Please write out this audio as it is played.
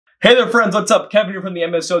Hey there friends, what's up? Kevin here from the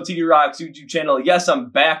MSOTD Rocks YouTube channel. Yes,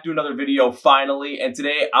 I'm back to another video finally, and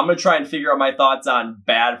today I'm going to try and figure out my thoughts on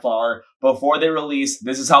Badflower before they release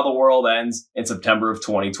This Is How the World Ends in September of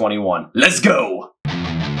 2021. Let's go!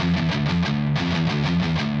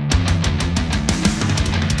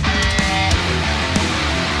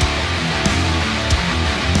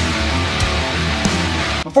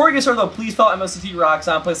 Before we get started though, please follow MSOTD Rocks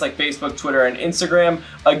on places like Facebook, Twitter, and Instagram.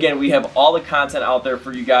 Again, we have all the content out there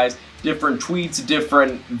for you guys. Different tweets,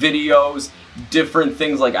 different videos, different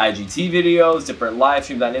things like IGT videos, different live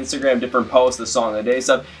streams on Instagram, different posts, the song of the day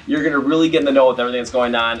stuff. You're going to really get in the know with everything that's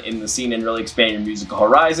going on in the scene and really expand your musical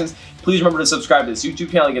horizons. Please remember to subscribe to this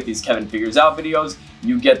YouTube channel. You get these Kevin Figures Out videos.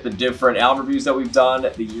 You get the different album reviews that we've done,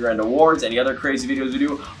 the year-end awards, any other crazy videos we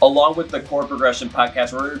do, along with the Chord Progression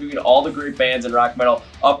podcast. We're interviewing all the great bands in rock metal,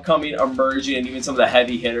 upcoming, emerging, and even some of the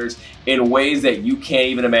heavy hitters in ways that you can't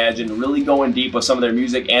even imagine, really going deep with some of their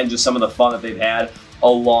music and just some of the fun that they've had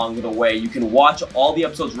along the way. You can watch all the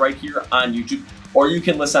episodes right here on YouTube, or you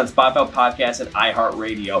can listen on Spotify podcasts and iHeart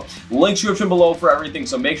Radio. Link description below for everything,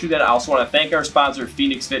 so make sure that I also want to thank our sponsor,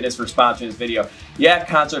 Phoenix Fitness, for sponsoring this video. Yeah,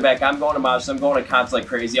 concert back. I'm going to Mosh. I'm going to concerts like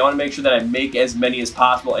crazy. I want to make sure that I make as many as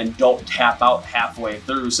possible and don't tap out halfway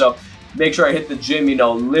through. So make sure I hit the gym, you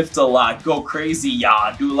know, lift a lot, go crazy,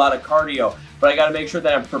 yeah, do a lot of cardio. But I got to make sure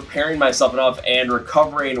that I'm preparing myself enough and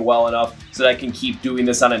recovering well enough so that I can keep doing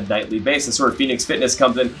this on a nightly basis. Where Phoenix Fitness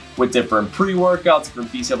comes in with different pre-workouts,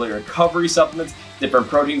 different BCAA recovery supplements, different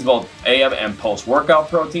proteins, both AM and post-workout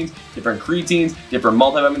proteins, different creatines, different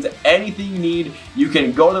multivitamins, anything you need. You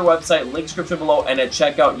can go to their website, link description below, and at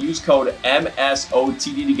checkout, use code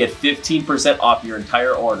MSOTD to get 15% off your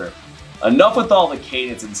entire order. Enough with all the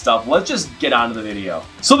cadence and stuff, let's just get on to the video.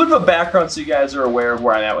 So a bit of a background so you guys are aware of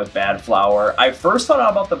where I'm at with Badflower. I first found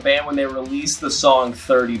out about the band when they released the song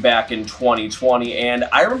 30 back in 2020, and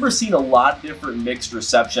I remember seeing a lot of different mixed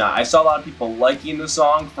reception. I saw a lot of people liking the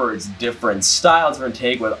song for its different style, different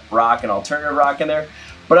take with rock and alternative rock in there,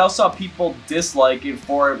 but I also saw people dislike it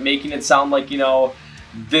for making it sound like, you know,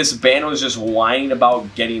 this band was just whining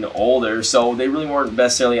about getting older, so they really weren't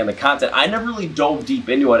necessarily on the content. I never really dove deep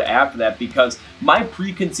into it after that because my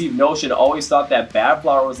preconceived notion always thought that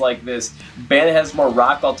Badflower was like this band that has more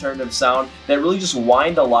rock alternative sound that really just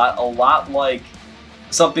whined a lot like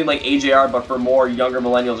something like AJR, but for more younger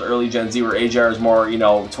millennials, early Gen Z, where AJR is more, you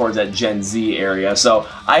know, towards that Gen Z area. So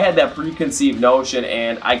I had that preconceived notion,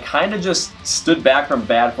 and I kind of just stood back from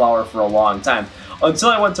Badflower for a long time. Until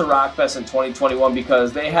I went to Rockfest in 2021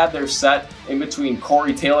 because they had their set in between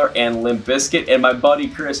Corey Taylor and Limp Bizkit, and my buddy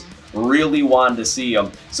Chris really wanted to see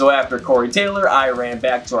them. So after Corey Taylor, I ran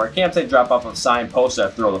back to our campsite, drop off a signed poster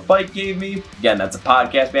that Throw the Fight gave me. Again, that's a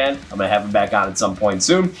podcast band. I'm going to have them back on at some point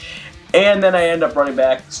soon. And then I ended up running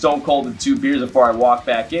back stone cold with 2 beers before I walked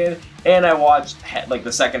back in, and I watched like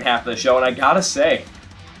the second half of the show, and I gotta say,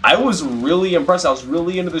 I was really impressed. I was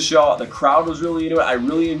really into the show. The crowd was really into it. I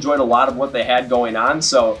really enjoyed a lot of what they had going on.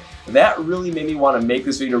 So that really made me want to make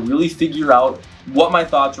this video, really figure out what my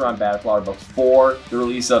thoughts were on Badflower before the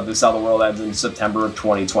release of This Is How the World Ends in September of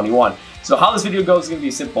 2021. So how this video goes is going to be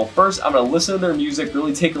simple. First, I'm going to listen to their music,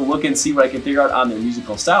 really take a look and see what I can figure out on their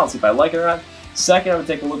musical style and see if I like it or not. Second, I'm going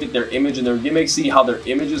to take a look at their image and their gimmick, see how their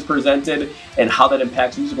image is presented and how that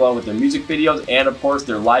impacts music along with their music videos and, of course,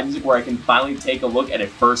 their live music, where I can finally take a look at a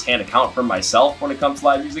first-hand account for myself when it comes to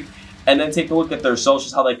live music, and then take a look at their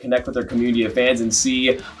socials, how they connect with their community of fans, and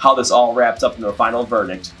see how this all wraps up into a final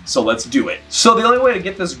verdict. So let's do it. So the only way to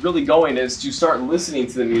get this really going is to start listening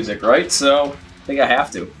to the music, right? So I think I have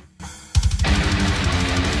to.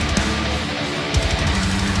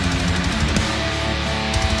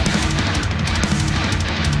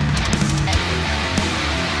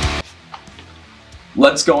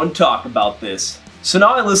 Let's go and talk about this. So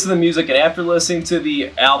now I listen to the music, and after listening to the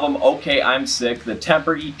album Okay I'm Sick, the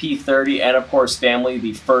Temper EP 30, and of course Family,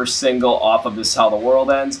 the first single off of This Is How the World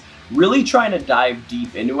Ends, really trying to dive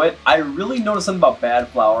deep into it, I really noticed something about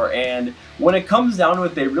Badflower, and when it comes down to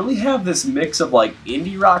it, they really have this mix of like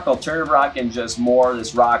indie rock, alternative rock, and just more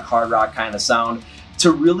this rock, hard rock kind of sound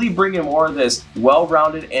to really bring in more of this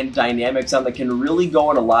well-rounded and dynamic sound that can really go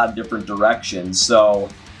in a lot of different directions. So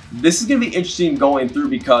this is going to be interesting going through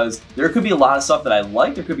because there could be a lot of stuff that I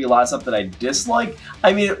like, there could be a lot of stuff that I dislike.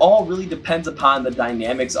 I mean, it all really depends upon the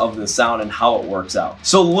dynamics of the sound and how it works out.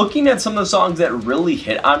 So looking at some of the songs that really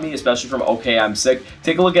hit on me, especially from Okay I'm Sick,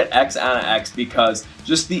 take a look at X Anna X, because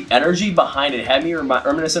just the energy behind it had me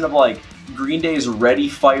reminiscent of like Green Day's Ready,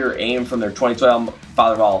 Fire, Aim from their 2012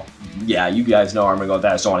 Father of All. Yeah, you guys know where I'm going to go with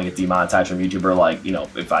that. I just don't want to get demonetized from YouTube, or like, you know,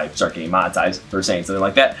 if I start getting monetized for saying something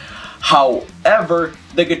like that. However,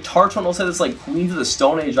 the guitar tone also had this like Queens of the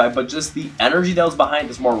Stone Age vibe, but just the energy that was behind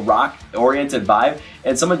this more rock-oriented vibe,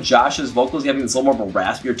 and some of Josh's vocals having this little more of a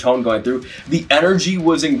raspier tone going through, the energy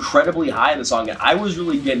was incredibly high in the song, and I was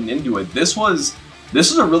really getting into it. This was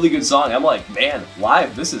a really good song. I'm like, man,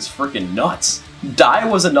 live, this is freaking nuts. Die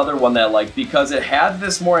was another one that I liked because it had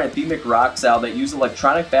this more anthemic rock style that used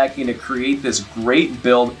electronic backing to create this great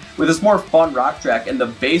build with this more fun rock track, and the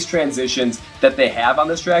bass transitions that they have on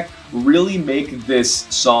this track really make this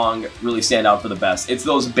song really stand out for the best. It's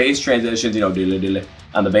those bass transitions, you know,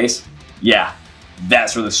 on the bass. Yeah,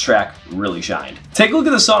 that's where this track really shined. Take a look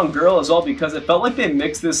at the song Girl as well, because it felt like they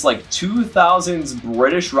mixed this like 2000s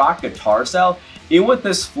British rock guitar style in with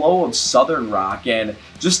this flow of southern rock, and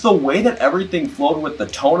just the way that everything flowed with the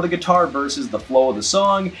tone of the guitar versus the flow of the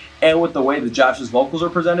song, and with the way that Josh's vocals were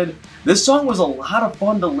presented. This song was a lot of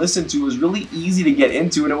fun to listen to. It was really easy to get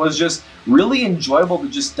into, and it was just really enjoyable to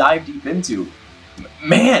just dive deep into.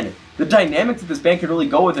 Man, the dynamics that this band can really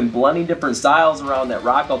go with and blending different styles around that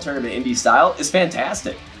rock, alternative, indie style is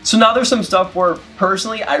fantastic. So now there's some stuff where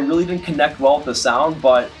personally I really didn't connect well with the sound,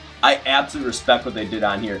 but I absolutely respect what they did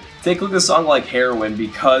on here. Take a look at a song like Heroin,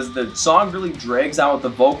 because the song really drags on with the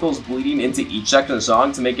vocals bleeding into each section of the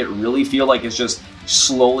song to make it really feel like it's just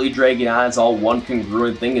slowly dragging on. It's all one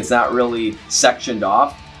congruent thing. It's not really sectioned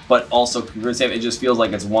off, but also congruent. It just feels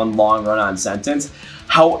like it's one long run-on sentence.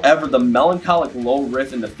 However, the melancholic low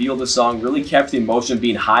riff and the feel of the song really kept the emotion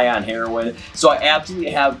being high on Heroin. So I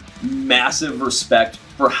absolutely have massive respect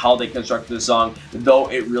for how they constructed the song,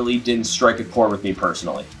 though it really didn't strike a chord with me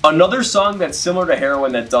personally. Another song that's similar to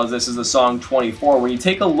Heroin that does this is the song 24. When you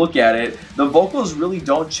take a look at it, the vocals really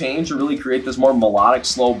don't change to really create this more melodic,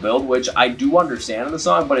 slow build, which I do understand in the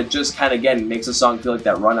song, but it just kind of, again, makes the song feel like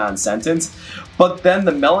that run-on sentence. But then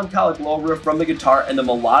the melancholic low riff from the guitar and the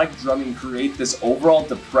melodic drumming create this overall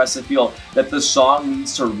depressive feel that the song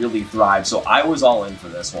needs to really thrive. So I was all in for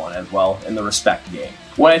this one as well in the respect game.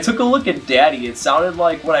 When I took a look at Daddy, it sounded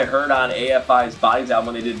like what I heard on AFI's Bodies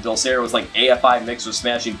album when they did Dulcera was like AFI mixed with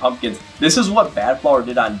Smashing Pumpkins. This is what Badflower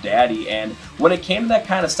did on Daddy, and when it came to that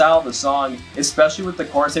kind of style of the song, especially with the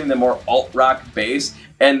chorus having the more alt-rock bass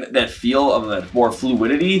and that feel of the more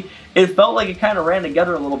fluidity, it felt like it kind of ran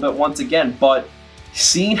together a little bit once again, but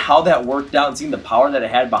seeing how that worked out and seeing the power that it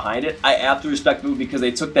had behind it, I absolutely respect the move because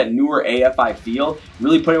they took that newer AFI feel,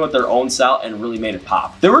 really put it with their own style, and really made it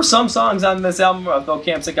pop. There were some songs on this album of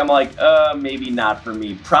Okay I'm Sick I'm like, maybe not for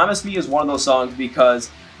me. Promise Me is one of those songs because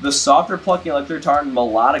the softer plucking electric guitar and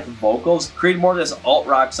melodic vocals created more of this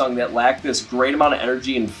alt-rock song that lacked this great amount of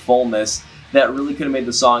energy and fullness that really could have made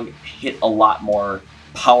the song hit a lot more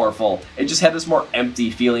powerful. It just had this more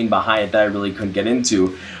empty feeling behind it that I really couldn't get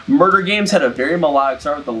into. Murder Games had a very melodic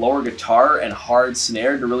start with the lower guitar and hard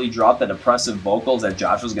snare to really drop the depressive vocals that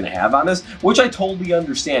Josh was going to have on this, which I totally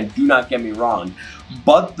understand, do not get me wrong.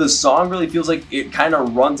 But the song really feels like it kind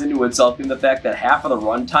of runs into itself in the fact that half of the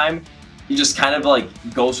runtime, it just kind of like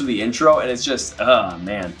goes through the intro, and it's just,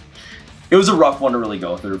 man. It was a rough one to really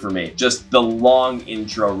go through for me. Just the long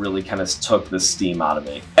intro really kind of took the steam out of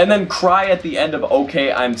me. And then Cry at the end of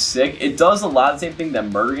Okay I'm Sick, it does a lot of the same thing that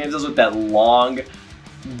Murder Games does with that long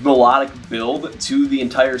melodic build to the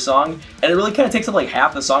entire song, and it really kind of takes up like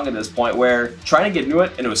half the song at this point, where trying to get into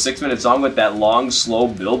it into a 6-minute song with that long slow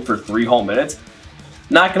build for 3 whole minutes,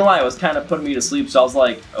 not gonna lie, it was kind of putting me to sleep. So I was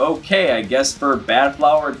like, okay, I guess for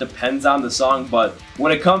Badflower it depends on the song, but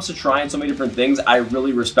when it comes to trying so many different things, I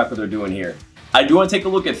really respect what they're doing here. I do want to take a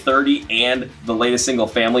look at 30 and the latest single,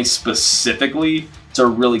 Family, specifically to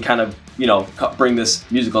really kind of, you know, bring this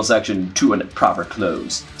musical section to a proper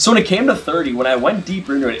close. So when it came to 30, when I went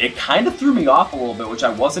deeper into it, it kind of threw me off a little bit, which I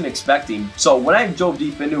wasn't expecting. So when I dove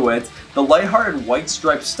deep into it, the lighthearted White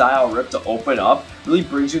Stripes style riff to open up really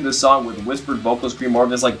brings you the song with whispered vocals, create more of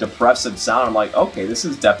this like depressive sound. I'm like, okay, this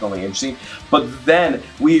is definitely interesting. But then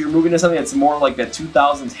we're moving to something that's more like that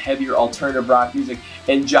 2000s heavier alternative rock music,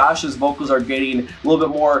 and Josh's vocals are getting a little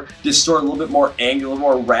bit more distorted, a little bit more angular, a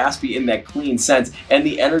little more raspy in that clean sense, and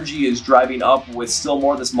the energy is driving up with still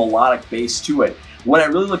more of this melodic bass to it. When I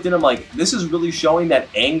really looked at them, like, this is really showing that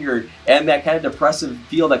anger and that kind of depressive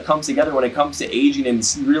feel that comes together when it comes to aging and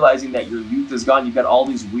realizing that your youth is gone. You've got all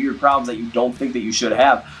these weird problems that you don't think that you should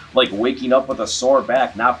have, like waking up with a sore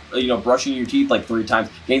back, not, you know, brushing your teeth like 3 times,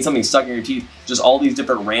 getting something stuck in your teeth, just all these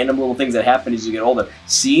different random little things that happen as you get older.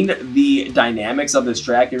 Seeing the dynamics of this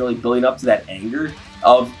track and really building up to that anger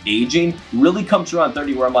of aging really comes through on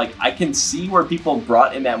 30, where I'm like, I can see where people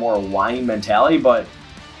brought in that more whining mentality, but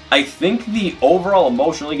I think the overall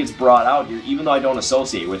emotion really gets brought out here, even though I don't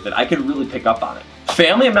associate with it. I could really pick up on it.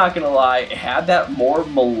 Family, I'm not gonna lie, it had that more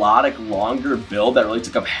melodic, longer build that really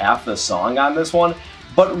took up half the song on this one.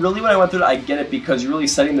 But really when I went through it, I get it because you're really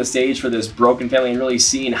setting the stage for this broken family and really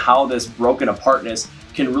seeing how this broken apartness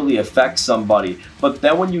can really affect somebody. But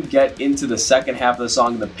then when you get into the second half of the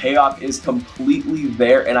song, the payoff is completely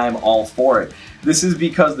there and I'm all for it. This is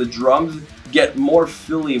because the drums get more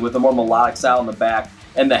filly with a more melodic style in the back,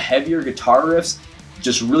 and the heavier guitar riffs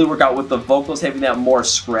just really work out with the vocals having that more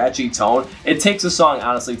scratchy tone. It takes a song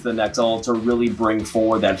honestly to the next level to really bring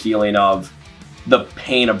forward that feeling of the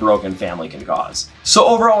pain a broken family can cause. So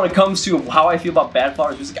overall, when it comes to how I feel about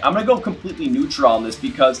Badflower's music, I'm gonna go completely neutral on this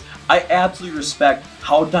because I absolutely respect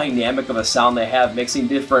how dynamic of a sound they have, mixing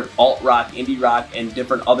different alt-rock, indie rock, and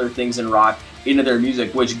different other things in rock into their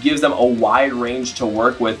music, which gives them a wide range to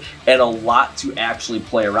work with and a lot to actually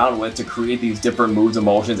play around with to create these different moods,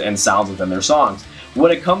 emotions, and sounds within their songs.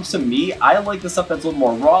 When it comes to me, I like the stuff that's a little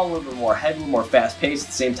more raw, a little bit more heavy, a little more fast-paced at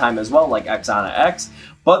the same time as well, like X on a X.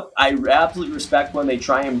 But I absolutely respect when they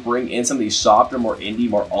try and bring in some of these softer, more indie,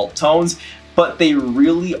 more alt tones, but they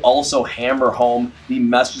really also hammer home the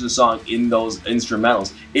message of the song in those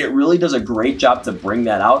instrumentals. It really does a great job to bring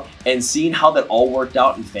that out, and seeing how that all worked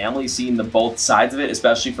out in Family, seeing the both sides of it,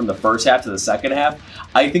 especially from the first half to the second half,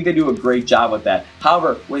 I think they do a great job with that.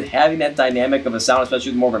 However, with having that dynamic of a sound,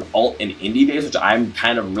 especially with more of an alt and indie base, which I'm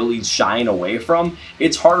kind of really shying away from,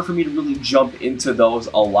 it's harder for me to really jump into those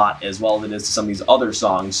a lot as well as it is to some of these other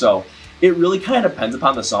songs. So it really kind of depends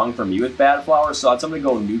upon the song for me with Badflower, so I'm going to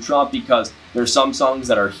go neutral because there's some songs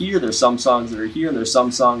that are here, there's some songs that are here, and there's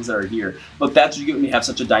some songs that are here. But that's what you get when you have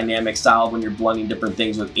such a dynamic style, when you're blending different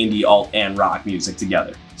things with indie, alt, and rock music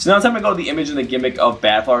together. So now it's time to go to the image and the gimmick of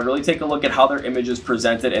Badflower, really take a look at how their image is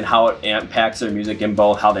presented and how it impacts their music in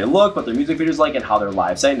both how they look, what their music videos like, and how their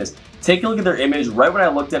live setting is. Take a look at their image. Right when I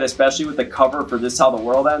looked at it, especially with the cover for This Is How the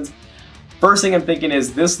World Ends, first thing I'm thinking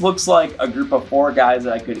is this looks like a group of 4 guys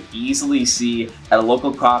that I could easily see at a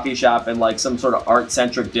local coffee shop in like some sort of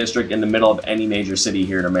art-centric district in the middle of any major city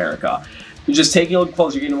here in America. Just taking a look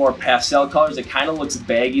close, you're getting more pastel colors. It kind of looks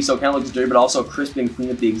baggy, so it kind of looks dirty, but also crisp and clean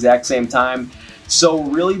at the exact same time. So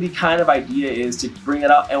really the kind of idea is to bring that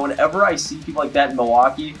out, and whenever I see people like that in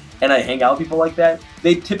Milwaukee and I hang out with people like that,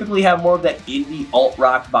 they typically have more of that indie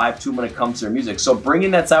alt-rock vibe to them when it comes to their music. So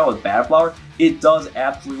bringing that style with Badflower, it does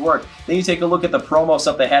absolutely work. Then you take a look at the promo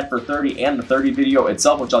stuff they had for 30 and the 30 video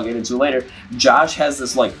itself, which I'll get into later. Josh has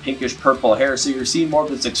this like pinkish purple hair, so you're seeing more of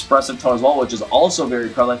this expressive tone as well, which is also very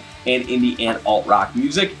prevalent in indie and alt-rock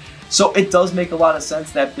music. So it does make a lot of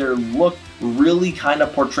sense that their look really kind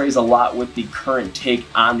of portrays a lot with the current take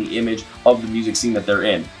on the image of the music scene that they're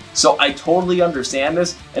in. So I totally understand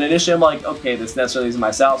this, and initially I'm like, okay, this necessarily isn't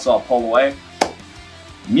my style, so I'll pull away.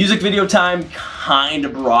 Music video time kind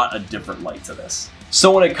of brought a different light to this.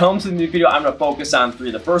 So when it comes to the music video, I'm going to focus on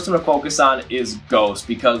 3. The first one to focus on is Ghost,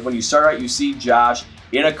 because when you start out, you see Josh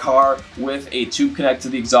in a car with a tube connected to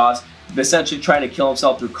the exhaust, essentially trying to kill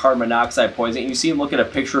himself through carbon monoxide poisoning. And you see him look at a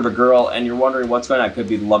picture of a girl and you're wondering what's going on. It could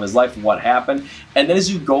be the love of his life, what happened. And then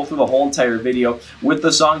as you go through the whole entire video, with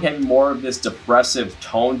the song having more of this depressive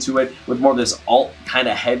tone to it, with more of this alt kind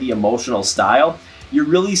of heavy emotional style, you're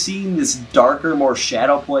really seeing this darker, more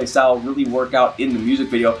shadow play style really work out in the music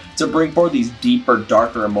video to bring forward these deeper,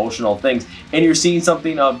 darker emotional things. And you're seeing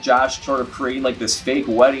something of Josh sort of creating like this fake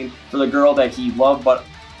wedding for the girl that he loved but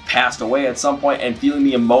passed away at some point, and feeling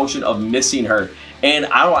the emotion of missing her. And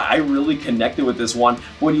I really connected with this one.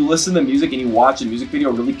 When you listen to the music and you watch the music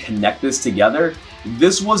video really connect this together,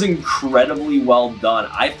 this was incredibly well done.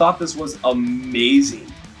 I thought this was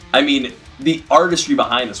amazing. I mean, the artistry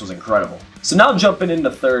behind this was incredible. So now jumping into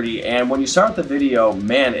 30, and when you start the video,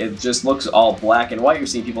 man, it just looks all black and white. You're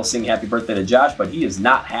seeing people sing happy birthday to Josh, but he is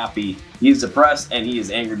not happy. He is depressed and he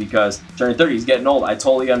is angry because turning 30, he's getting old. I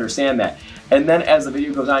totally understand that. And then as the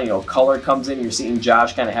video goes on, you know, color comes in, you're seeing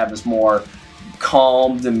Josh kind of have this more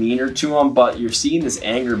calm demeanor to him, but you're seeing this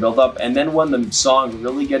anger build up. And then when the song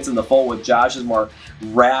really gets in the fold with Josh's more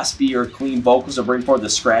raspy or clean vocals to bring forward the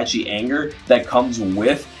scratchy anger that comes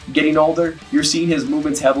with getting older, you're seeing his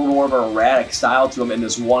movements have a little more of an erratic style to him in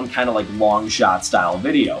this one kind of like long shot style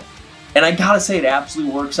video. And I gotta say, it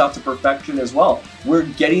absolutely works out to perfection as well. We're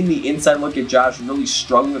getting the inside look at Josh really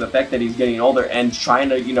struggling with the fact that he's getting older and trying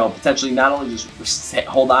to, you know, potentially not only just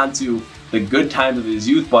hold on to the good times of his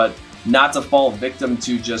youth, but not to fall victim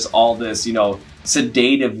to just all this, you know,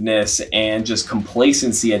 sedativeness and just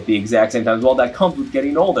complacency at the exact same time as well that comes with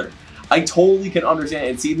getting older. I totally can understand it,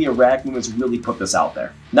 and seeing the erratic movements really put this out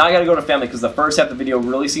there. Now I gotta go to family, because the first half of the video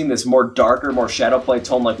really seeing this more darker, more shadow play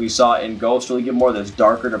tone like we saw in Ghost, really give more of this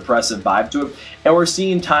darker, depressive vibe to it. And we're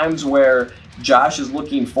seeing times where Josh is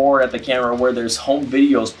looking forward at the camera where there's home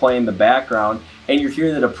videos playing in the background, and you're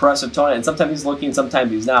hearing the depressive tone, and sometimes he's looking,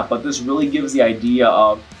 sometimes he's not, but this really gives the idea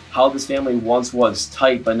of how this family once was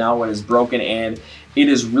tight, but now it is broken, and it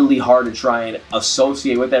is really hard to try and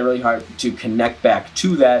associate with that, really hard to connect back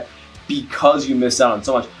to that, because you miss out on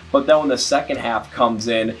so much. But then when the second half comes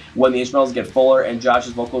in, when the instrumentals get fuller and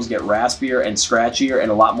Josh's vocals get raspier and scratchier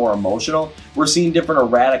and a lot more emotional, we're seeing different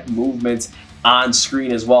erratic movements on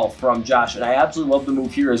screen as well from Josh. And I absolutely love the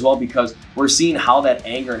move here as well, because we're seeing how that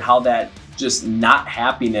anger and how that just not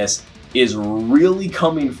happiness is really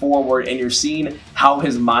coming forward, and you're seeing how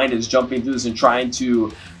his mind is jumping through this and trying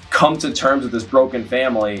to come to terms with this broken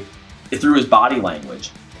family through his body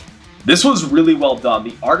language. This was really well done.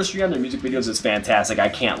 The artistry on their music videos is fantastic, I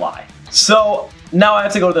can't lie. So now I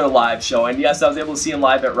have to go to their live show, and yes, I was able to see them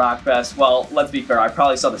live at Rockfest. Well, let's be fair, I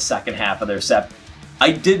probably saw the second half of their set.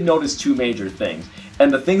 I did notice two major things,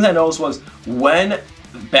 and the things I noticed was when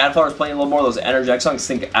Badflower was playing a little more of those energetic songs,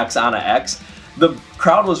 think X on a X, the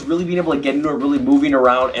crowd was really being able to get into it, really moving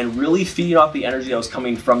around, and really feeding off the energy that was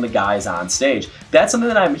coming from the guys on stage. That's something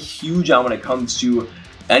that I'm huge on when it comes to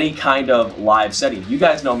any kind of live setting. You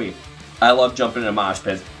guys know me. I love jumping in a mosh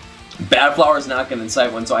pit. Badflower is not going to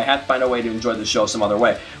incite one, so I had to find a way to enjoy the show some other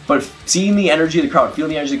way. But seeing the energy of the crowd,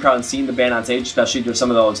 feeling the energy of the crowd, and seeing the band on stage, especially through some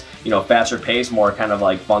of those, faster paced, more kind of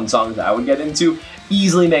like fun songs that I would get into,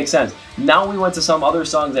 easily makes sense. Now we went to some other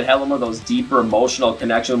songs that had a little more of those deeper emotional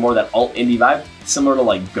connection, more of that alt indie vibe, similar to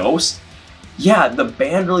like Ghost. Yeah, the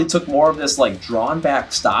band really took more of this like drawn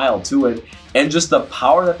back style to it, and just the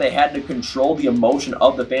power that they had to control the emotion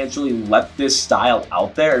of the fans really let this style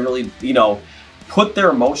out there and really, put their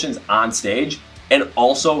emotions on stage and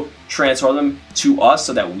also transfer them to us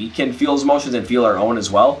so that we can feel those emotions and feel our own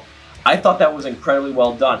as well. I thought that was incredibly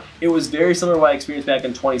well done. It was very similar to what I experienced back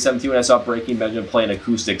in 2017 when I saw Breaking Benjamin play an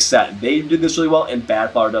acoustic set. They did this really well, and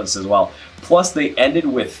Badflower does this as well. Plus, they ended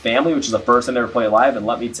with Family, which is the first time they ever played live, and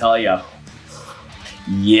let me tell you,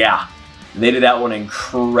 yeah, they did that one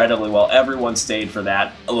incredibly well. Everyone stayed for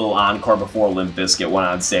that a little encore before Limp Bizkit went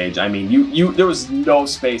on stage. I mean, there was no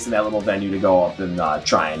space in that little venue to go up and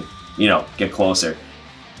try and, get closer.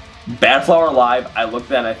 Badflower live, I looked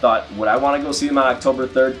at it and I thought, would I want to go see them on October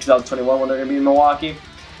 3rd, 2021 when they're going to be in Milwaukee?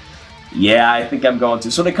 Yeah, I think I'm going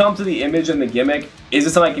to. So when it comes to the image and the gimmick, is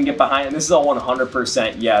this something I can get behind? And this is a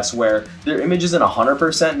 100% yes, where their image isn't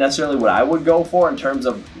 100% necessarily what I would go for in terms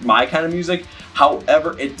of my kind of music.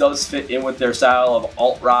 However, it does fit in with their style of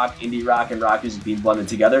alt rock, indie rock, and rock music being blended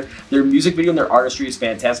together. Their music video and their artistry is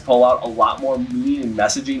fantastic. Pull out a lot more meaning and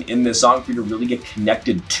messaging in this song for you to really get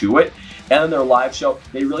connected to it. And in their live show,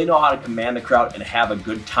 they really know how to command the crowd and have a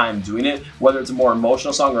good time doing it, whether it's a more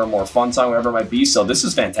emotional song or a more fun song, whatever it might be. So this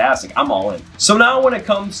is fantastic. I'm all in. So now when it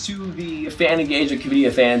comes to the fan engagement, community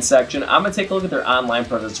of fans section, I'm going to take a look at their online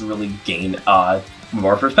presence to really gain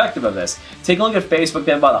more perspective of this. Take a look at Facebook.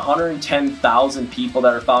 They have about 110,000 people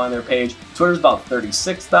that are following their page. Twitter's about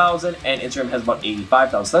 36,000, and Instagram has about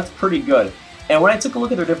 85,000. So that's pretty good. And when I took a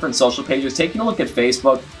look at their different social pages, taking a look at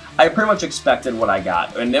Facebook, I pretty much expected what I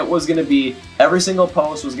got, and it was going to be every single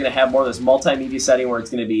post was going to have more of this multimedia setting where it's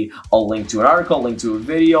going to be a link to an article, a link to a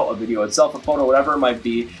video itself, a photo, whatever it might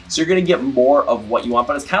be. So you're going to get more of what you want,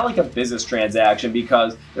 but it's kind of like a business transaction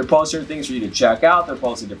because they're posting things for you to check out. They're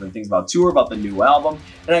posting different things about tour, about the new album,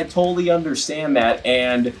 and I totally understand that,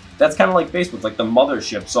 and that's kind of like Facebook, like the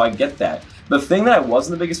mothership, so I get that. The thing that I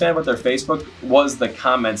wasn't the biggest fan about their Facebook was the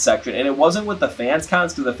comments section, and it wasn't with the fans'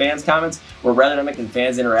 comments, because the fans' comments were rather dynamic and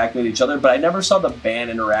fans interacting with each other, but I never saw the band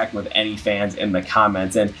interact with any fans in the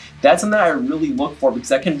comments, and that's something that I really look for because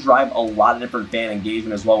that can drive a lot of different fan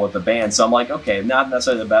engagement as well with the band. So I'm like, okay, not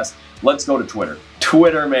necessarily the best. Let's go to Twitter.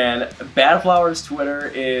 Twitter, man. Badflower's Twitter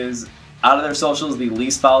is, out of their socials, the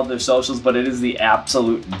least followed their socials, but it is the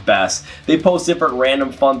absolute best. They post different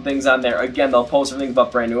random fun things on there. Again, they'll post things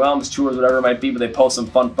about brand new albums, tours, whatever it might be, but they post some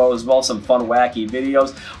fun photos as well, some fun wacky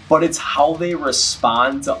videos, but it's how they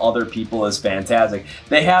respond to other people is fantastic.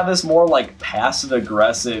 They have this more like passive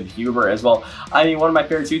aggressive humor as well. I mean, one of my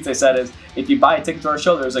favorite tweets I said is, if you buy a ticket to our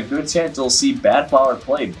show, there's a good chance you'll see Badflower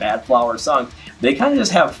play Badflower song. They kind of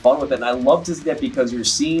just have fun with it, and I love to see that because you're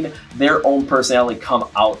seeing their own personality come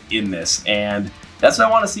out in this, and that's what I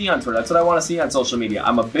want to see on Twitter. That's what I want to see on social media.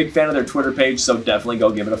 I'm a big fan of their Twitter page, so definitely go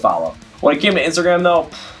give it a follow. When it came to Instagram, though,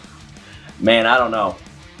 man, I don't know.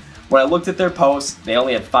 When I looked at their posts, they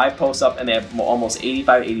only had 5 posts up, and they have almost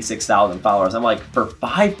 85,000, 86,000 followers. I'm like, for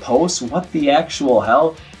 5 posts, what the actual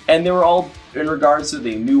hell? and they were all in regards to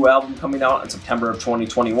the new album coming out in September of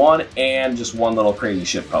 2021 and just one little crazy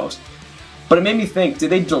shit post. But it made me think, did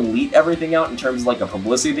they delete everything out in terms of like a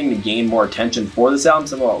publicity thing to gain more attention for this album,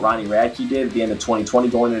 similar to what Ronnie Radke did at the end of 2020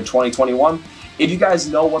 going into 2021? If you guys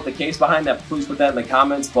know what the case behind that, please put that in the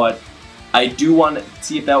comments, but I do want to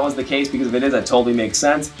see if that was the case, because if it is, that totally makes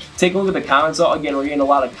sense. Take a look at the comments though. Again, we're getting a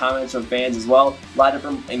lot of comments from fans as well, a lot of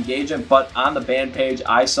different engagement, but on the band page,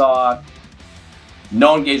 I saw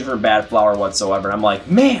no engagement from Badflower whatsoever. I'm like,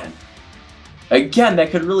 man, again, that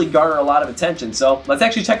could really garner a lot of attention. So let's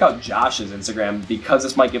actually check out Josh's Instagram, because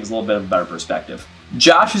this might give us a little bit of a better perspective.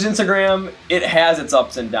 Josh's Instagram, it has its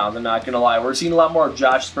ups and downs, I'm not going to lie. We're seeing a lot more of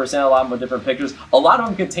Josh's personality, a lot more different pictures. A lot of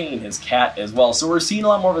them contain his cat as well. So we're seeing a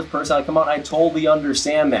lot more of his personality come out, and I totally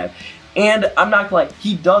understand that. And I'm not going to lie,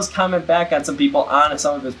 he does comment back on some people on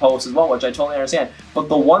some of his posts as well, which I totally understand. But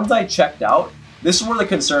the ones I checked out, this is where the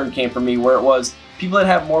concern came from me, where it was people that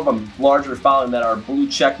have more of a larger following that are blue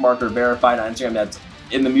check marker verified on Instagram that's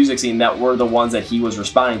in the music scene, that were the ones that he was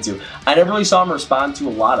responding to. I never really saw him respond to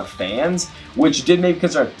a lot of fans, which did make me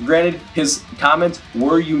concerned. Granted, his comments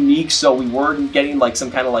were unique, so we weren't getting like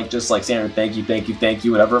some kind of like just like standard thank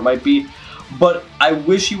you, whatever it might be. But I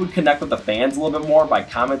wish he would connect with the fans a little bit more by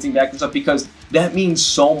commenting back and stuff, because that means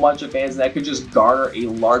so much to fans, and that could just garner a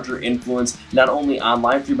larger influence, not only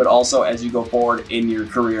online for you, but also as you go forward in your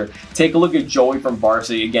career. Take a look at Joey from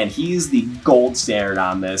Varsity. Again, he's the gold standard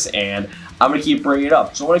on this, and I'm going to keep bringing it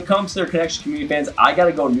up. So when it comes to their connection community fans, I got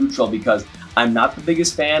to go neutral, because I'm not the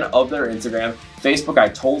biggest fan of their Instagram. Facebook, I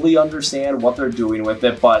totally understand what they're doing with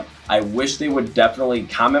it, but I wish they would definitely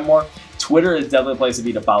comment more. Twitter is definitely a place to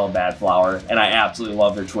be to follow Badflower, and I absolutely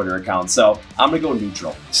love their Twitter account, so I'm going to go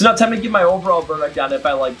neutral. So now time to give my overall verdict on if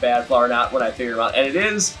I like Badflower or not when I figure them out, and it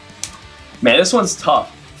is, man, this one's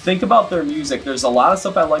tough. Think about their music. There's a lot of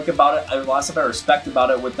stuff I like about it. There's a lot of stuff I respect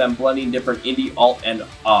about it, with them blending different indie, alt, and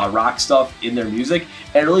rock stuff in their music,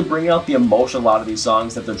 and really bringing out the emotion. A lot of these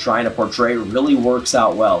songs that they're trying to portray really works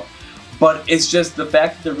out well. But it's just the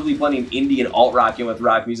fact that they're really blending indie and alt rock in with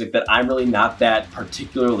rock music that I'm really not that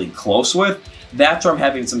particularly close with. That's where I'm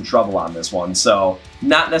having some trouble on this one. So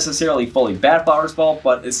not necessarily fully Badflower's fault,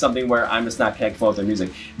 but it's something where I'm just not connecting with their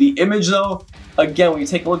music. The image though, again, when you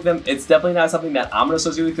take a look at them, it's definitely not something that I'm going to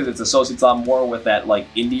associate with, because it associates a lot more with that like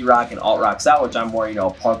indie rock and alt rock style, which I'm more, you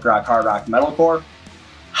know, punk rock, hard rock, metalcore.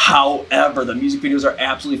 However, the music videos are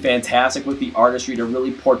absolutely fantastic with the artistry to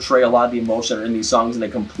really portray a lot of the emotion that are in these songs in a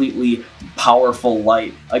completely powerful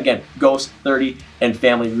light. Again, Ghost, 30, and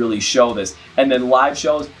Family really show this. And then live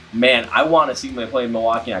shows, man, I want to see them play in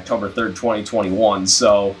Milwaukee on October 3rd, 2021.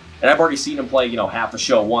 So, and I've already seen them play, you know, half a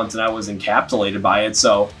show once, and I was encapsulated by it.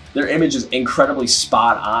 So their image is incredibly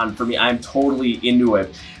spot on for me. I'm totally into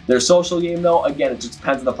it. Their social game though, again, it just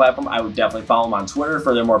depends on the platform. I would definitely follow them on Twitter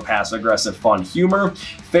for their more passive aggressive fun humor.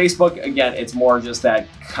 Facebook, again, it's more just that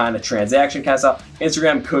kind of transaction kind of stuff.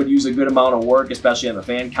 Instagram could use a good amount of work, especially on the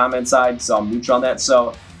fan comment side, so I'm neutral on that.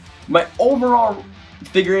 So my overall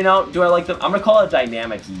figuring out, do I like them? I'm gonna call it a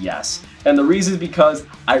dynamic yes. And the reason is because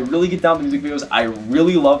I really get down to music videos. I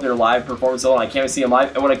really love their live performance though, and I can't see them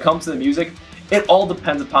live. And when it comes to the music, it all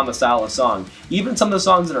depends upon the style of song. Even some of the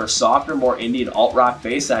songs that are softer, more indie and alt rock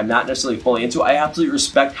based that I'm not necessarily fully into, I absolutely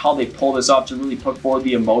respect how they pull this off to really put forward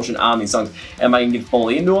the emotion on these songs. Am I going to get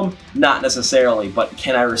fully into them? Not necessarily, but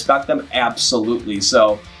can I respect them? Absolutely.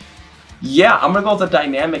 So yeah, I'm going to go with a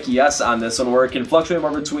dynamic yes on this one, where it can fluctuate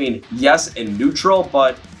more between yes and neutral,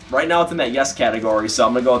 but right now it's in that yes category, so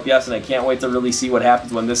I'm going to go with yes, and I can't wait to really see what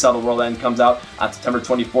happens when This How the World Ends comes out on September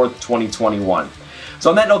 24th, 2021. So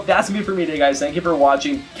on that note, that's going to be it for me today, guys. Thank you for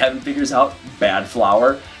watching Kevin Figures Out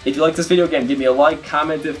Badflower. If you like this video, again, give me a like,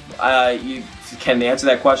 comment if you can answer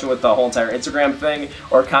that question with the whole entire Instagram thing,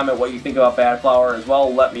 or comment what you think about Badflower as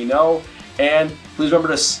well. Let me know. And please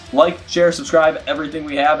remember to like, share, subscribe, everything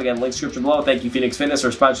we have. Again, link description below. Thank you, Phoenix Fitness, for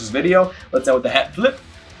sponsoring this video. Let's end with the hat flip.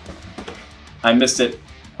 I missed it.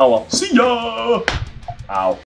 Oh well. See ya! Ow.